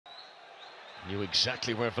Knew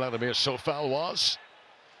exactly where Vladimir Sofal was.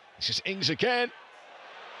 This is Ings again.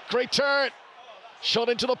 Great turn. Shot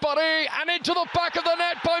into the body and into the back of the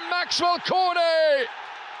net by Maxwel Cornet.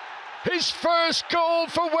 His first goal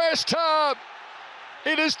for West Ham.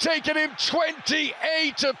 It has taken him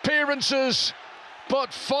 28 appearances,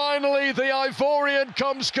 but finally the Ivorian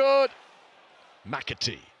comes good.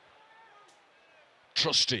 McAtee.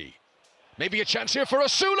 Trusty. Maybe a chance here for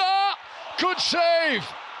Asula. Good save.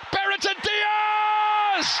 Beretta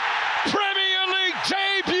Diaz! Premier League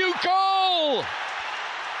debut goal!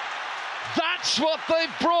 That's what they've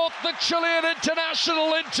brought the Chilean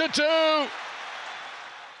international in to do.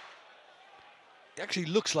 He actually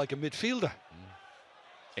looks like a midfielder.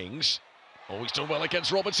 Ings, always done well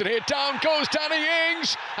against Robinson here. Down goes Danny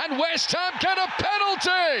Ings, and West Ham get a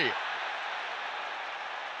penalty.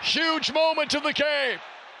 Huge moment of the game.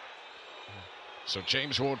 So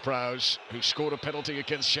James Ward-Prowse, who scored a penalty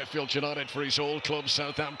against Sheffield United for his old club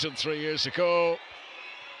Southampton 3 years ago,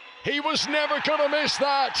 he was never going to miss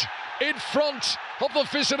that in front of the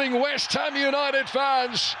visiting West Ham United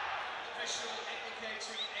fans.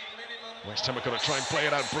 West Ham are going to try and play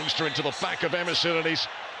it out. Brewster into the back of Emerson, and he's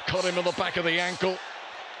caught him in the back of the ankle.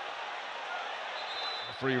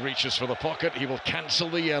 Referee reaches for the pocket. He will cancel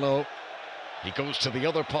the yellow. He goes to the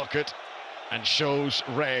other pocket and shows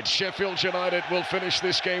red. Sheffield United will finish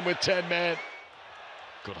this game with 10 men.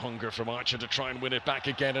 Good hunger from Archer to try and win it back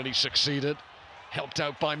again, and he succeeded. Helped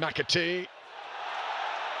out by McAtee.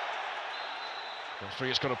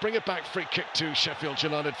 Referee is going to bring it back. Free kick to Sheffield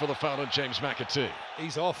United for the foul on James McAtee.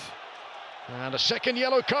 He's off. And a second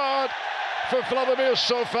yellow card for Vladimir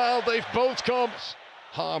Sofal. They've both come.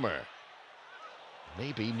 Harmer.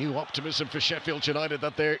 Maybe new optimism for Sheffield United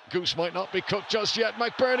that their goose might not be cooked just yet.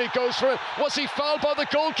 McBurney goes for it. Was he fouled by the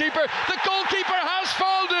goalkeeper? The goalkeeper has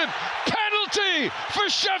fouled him. Penalty for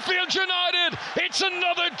Sheffield United. It's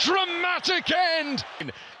another dramatic end.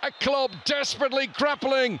 A club desperately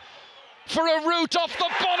grappling for a route off the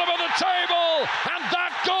bottom of the table. And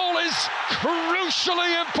that goal is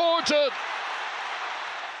crucially important.